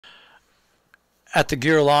at the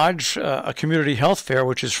Gear Lodge, a community health fair,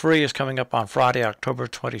 which is free, is coming up on Friday, October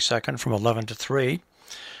 22nd from 11 to 3.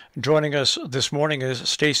 Joining us this morning is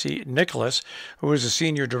Stacie Nicholas, who is the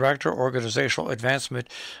Senior Director, Organizational Advancement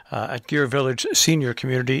at Gear Village Senior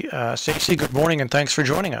Community. Stacie, good morning, and thanks for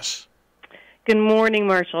joining us. Good morning,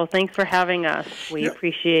 Marshall. Thanks for having us. We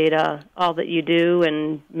appreciate all that you do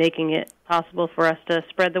and making it possible for us to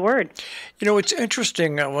spread the word. You know, it's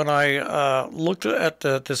interesting when I looked at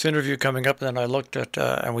this interview coming up, and then I looked at,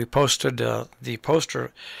 and we posted the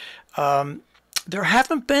poster. There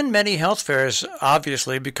haven't been many health fairs,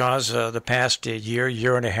 obviously, because the past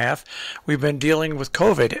year and a half, we've been dealing with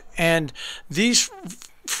COVID. And these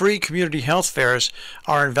free community health fairs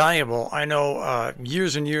are invaluable. I know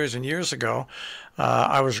years and years and years ago,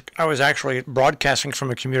 I was actually broadcasting from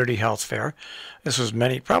a community health fair. This was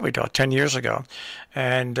probably about 10 years ago.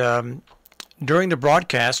 And during the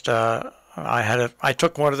broadcast, I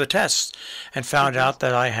took one of the tests and found out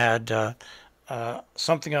that I had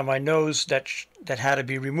something on my nose that had to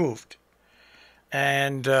be removed.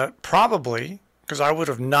 And probably, because I would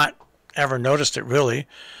have not ever noticed it really,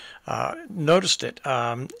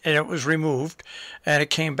 and it was removed, and it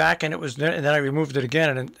came back, and then I removed it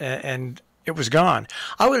again, and it was gone.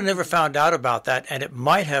 I would have never found out about that, and it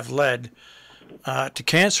might have led to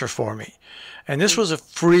cancer for me. And this was a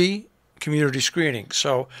free community screening.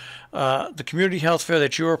 So the community health fair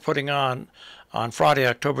that you are putting on Friday,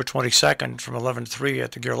 October 22nd from 11 to 3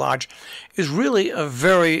 at the Gear Lodge is really a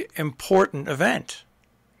very important event.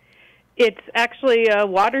 It's actually a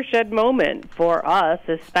watershed moment for us,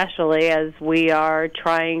 especially as we are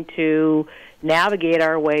trying to navigate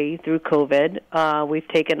our way through COVID. We've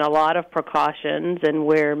taken a lot of precautions, and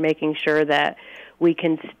we're making sure that we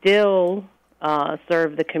can still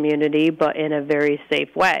serve the community, but in a very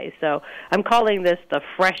safe way. So I'm calling this the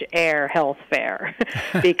Fresh Air Health Fair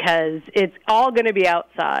because it's all going to be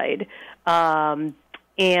outside.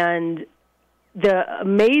 And the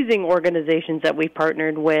amazing organizations that we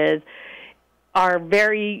partnered with are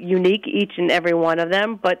very unique, each and every one of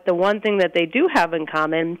them. But the one thing that they do have in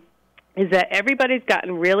common is that everybody's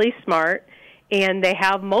gotten really smart, and they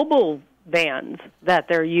have mobile vans that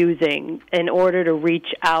they're using in order to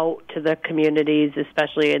reach out to the communities,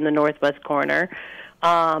 especially in the northwest corner,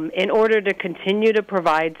 in order to continue to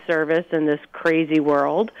provide service in this crazy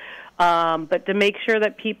world, but to make sure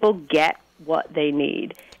that people get what they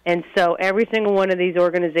need. And so every single one of these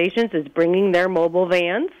organizations is bringing their mobile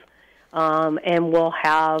vans, and we'll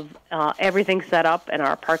have everything set up in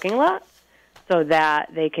our parking lot so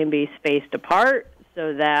that they can be spaced apart,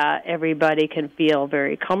 so that everybody can feel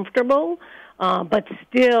very comfortable, but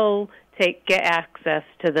still get access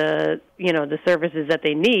to the services that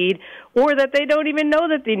they need, or that they don't even know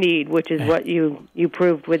that they need, which is what you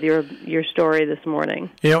proved with your story this morning.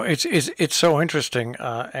 You know, it's so interesting,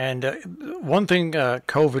 and one thing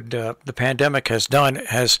COVID, the pandemic, has done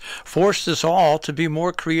has forced us all to be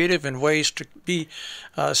more creative in ways to be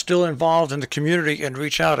still involved in the community and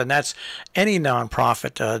reach out, and that's any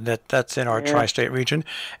nonprofit that's in our tri-state region.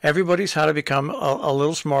 Everybody's had to become a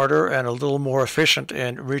little smarter and a little more efficient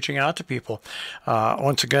in reaching out to people.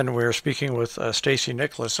 Once again, we're speaking with Stacie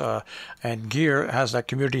Nicholas, and Gear has that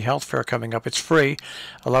community health fair coming up. It's free,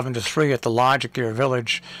 11 to 3 at the Lodge at Gear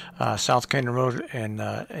Village, South Canaan Road in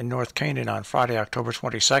North Canaan on Friday, October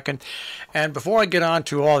 22nd. And before I get on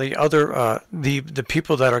to all the other the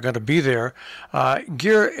people that are going to be there,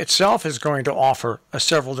 Gear itself is going to offer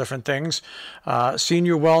several different things: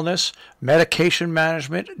 senior wellness, medication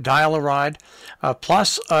management, dial-a-ride,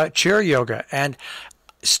 plus chair yoga. And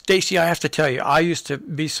Stacie, I have to tell you, I used to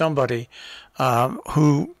be somebody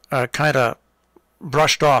who kind of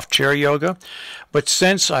brushed off chair yoga, but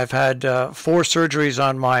since I've had 4 surgeries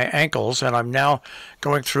on my ankles, and I'm now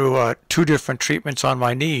going through 2 different treatments on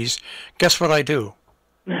my knees, guess what I do?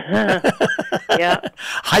 Yeah,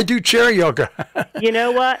 I do chair yoga. You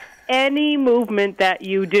know what? Any movement that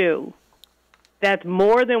you do that's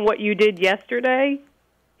more than what you did yesterday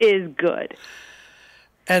is good.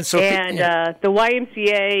 And so, the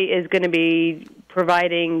YMCA is going to be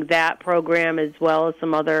providing that program as well as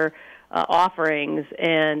some other offerings,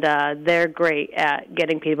 and they're great at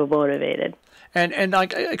getting people motivated. And I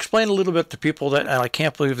explain a little bit to people that, and I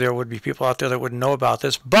can't believe there would be people out there that wouldn't know about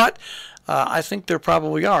this, but I think there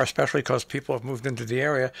probably are, especially because people have moved into the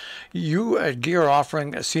area. You at Gear are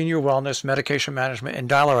offering senior wellness, medication management, and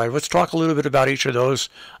dial-a-ride. Let's talk a little bit about each of those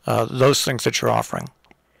things that you're offering.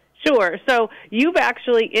 Sure. So you've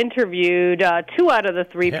actually interviewed 2 out of the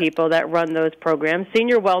 3 people that run those programs.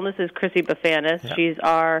 Senior Wellness is Chrissy Bafanis. Yeah. She's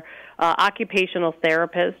our occupational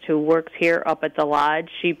therapist who works here up at the Lodge.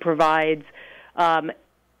 She provides a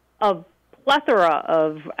plethora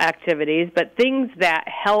of activities, but things that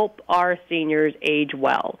help our seniors age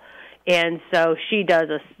well. And so she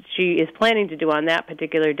is planning to do on that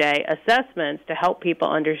particular day assessments to help people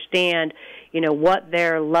understand, what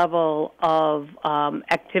their level of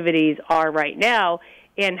activities are right now,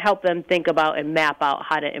 and help them think about and map out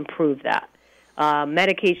how to improve that.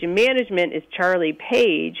 Medication management is Charlie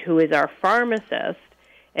Page, who is our pharmacist,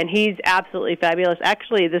 and he's absolutely fabulous.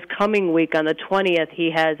 Actually, this coming week on the 20th,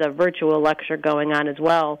 he has a virtual lecture going on as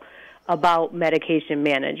well about medication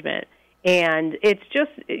management. And it's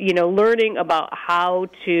just, learning about how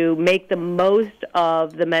to make the most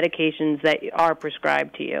of the medications that are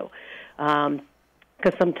prescribed to you.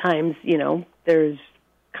 Because sometimes, there's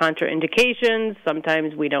contraindications.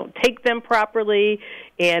 Sometimes we don't take them properly,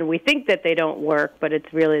 and we think that they don't work, but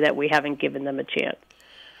it's really that we haven't given them a chance.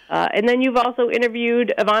 And then you've also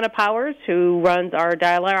interviewed Ivana Powers, who runs our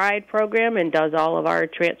Dial-A-Ride program and does all of our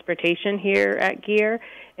transportation here at GEAR.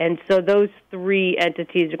 And so those three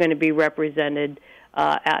entities are going to be represented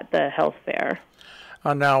at the health fair.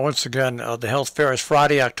 Now, once again, the health fair is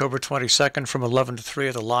Friday, October 22nd from 11 to 3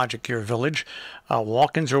 at the Lodge at GEAR Village.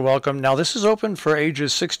 Walk-ins are welcome. Now, this is open for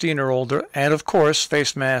ages 16 or older, and of course,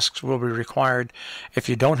 face masks will be required. If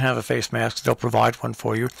you don't have a face mask, they'll provide one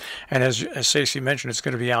for you. And as Stacie mentioned, it's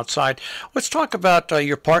going to be outside. Let's talk about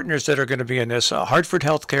your partners that are going to be in this. Hartford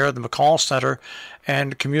Healthcare, the McCall Center,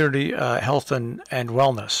 and Community Health and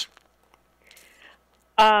Wellness.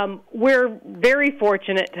 We're very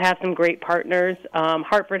fortunate to have some great partners.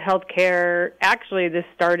 Hartford Healthcare, actually, this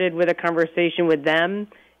started with a conversation with them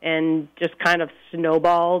and just kind of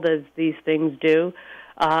snowballed as these things do.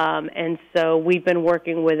 And so we've been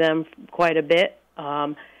working with them quite a bit.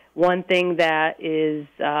 One thing that is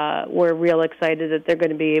we're real excited that they're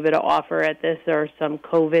going to be able to offer at this are some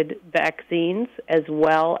COVID vaccines as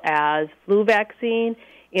well as flu vaccine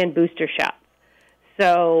and booster shots.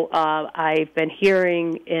 So I've been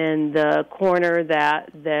hearing in the corner that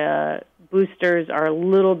the boosters are a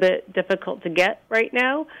little bit difficult to get right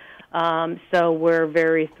now. So we're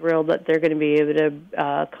very thrilled that they're going to be able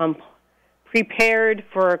to come prepared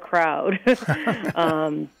for a crowd.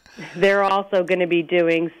 They're also going to be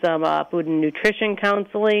doing some food and nutrition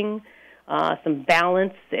counseling, some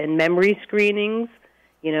balance and memory screenings,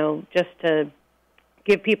 just to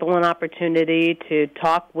give people an opportunity to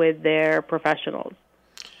talk with their professionals.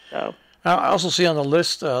 So. I also see on the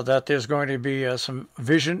list that there's going to be some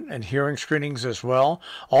vision and hearing screenings as well.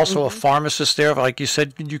 Also, a pharmacist there. Like you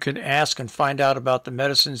said, you can ask and find out about the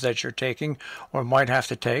medicines that you're taking or might have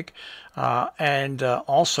to take. And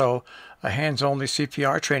also a hands-only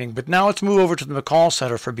CPR training. But now let's move over to the McCall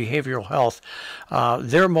Center for Behavioral Health.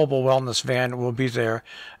 Their mobile wellness van will be there,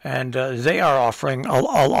 and they are offering a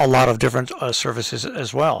lot of different services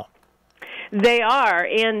as well. They are,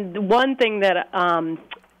 and one thing that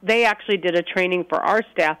they actually did a training for our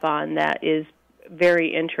staff on that is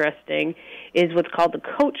very interesting is what's called the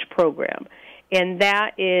COACH program. And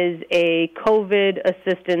that is a COVID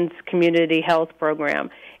assistance community health program.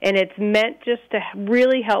 And it's meant just to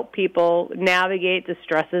really help people navigate the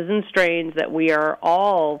stresses and strains that we are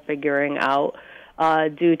all figuring out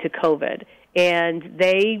due to COVID. And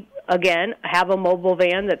they, again, have a mobile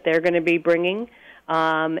van that they're going to be bringing,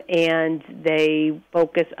 and they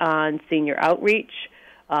focus on senior outreach,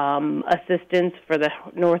 assistance for the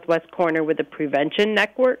Northwest corner with the prevention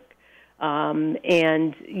network,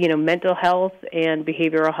 and, mental health and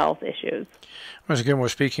behavioral health issues. Once again, we're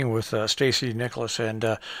speaking with Stacie Nicholas,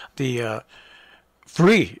 and the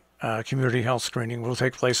free community health screening will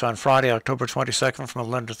take place on Friday, October 22nd from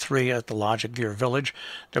 11 to 3 at the Lodge at GEAR Village.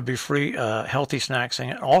 There'll be free healthy snacks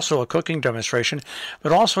and also a cooking demonstration.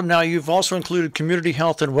 But also now you've also included community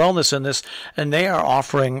health and wellness in this, and they are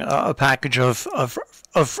offering a package of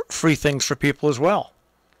free things for people as well.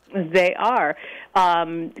 They are.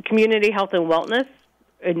 Community health and wellness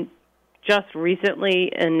just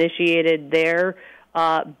recently initiated their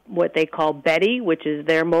what they call Betty, which is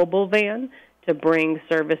their mobile van, to bring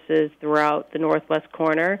services throughout the Northwest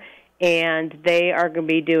corner. And they are going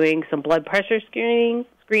to be doing some blood pressure screenings.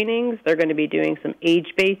 They're going to be doing some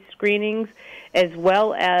age-based screenings, as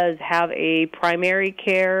well as have a primary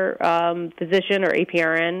care physician or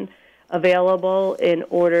APRN available in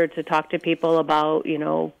order to talk to people about,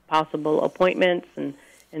 possible appointments and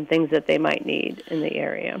things that they might need in the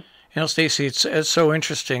area. Stacie, it's so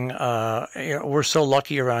interesting. We're so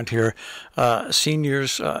lucky around here.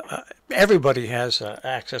 Seniors, everybody has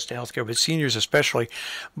access to healthcare, but seniors especially.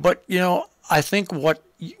 But, I think what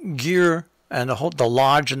GEAR and the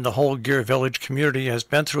lodge and the whole Gear Village community has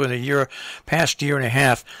been through in the past year and a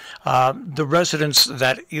half. The residents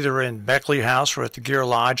that either in Beckley House or at the Gear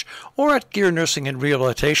Lodge or at Gear Nursing and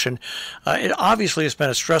Rehabilitation, it obviously has been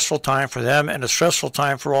a stressful time for them and a stressful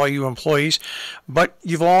time for all you employees, but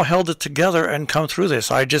you've all held it together and come through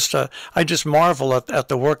this. I just marvel at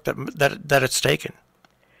the work that it's taken.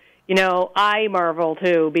 You know, I marvel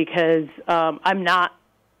too because I'm not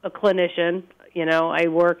a clinician. You know, I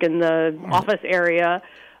work in the office area,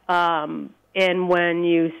 and when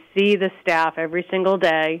you see the staff every single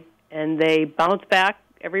day and they bounce back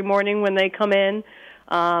every morning when they come in,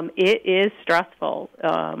 it is stressful.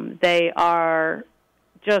 They are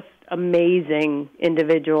just amazing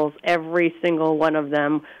individuals, every single one of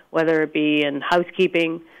them, whether it be in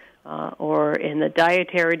housekeeping or in the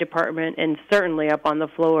dietary department, and certainly up on the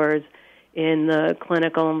floors in the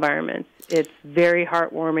clinical environments. It's very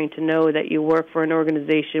heartwarming to know that you work for an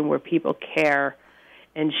organization where people care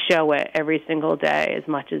and show it every single day as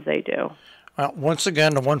much as they do. Once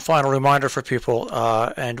again, one final reminder for people,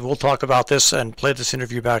 and we'll talk about this and play this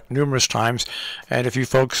interview back numerous times. And if you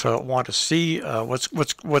folks want to see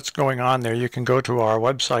what's going on there, you can go to our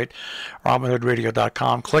website,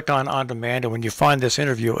 robinhoodradio.com, click on demand, and when you find this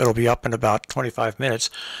interview, it'll be up in about 25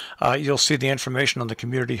 minutes. You'll see the information on the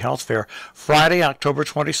Community Health Fair. Friday, October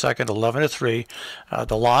 22nd, 11 to 3,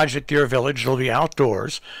 the Lodge at Gear Village. It'll be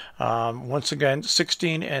outdoors. Once again,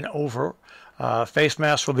 16 and over. Face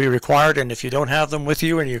masks will be required, and if you don't have them with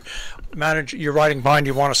you and you're riding by and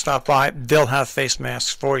you want to stop by, they'll have face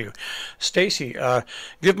masks for you. Stacie,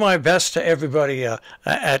 give my best to everybody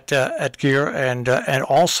at Gear, and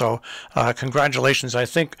also congratulations. I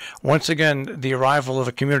think once again the arrival of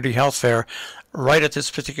a community health fair right at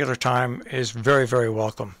this particular time is very, very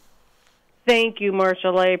welcome. Thank you,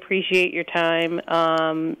 Marshall. I appreciate your time,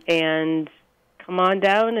 and come on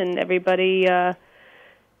down, and everybody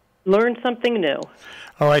learn something new.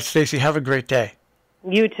 All right, Stacie, have a great day.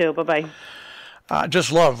 You too. Bye-bye.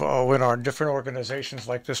 Just love when our different organizations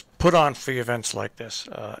like this put on free events like this,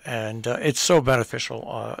 and it's so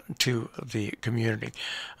beneficial to the community.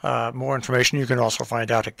 More information you can also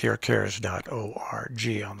find out at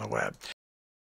gearcares.org on the web.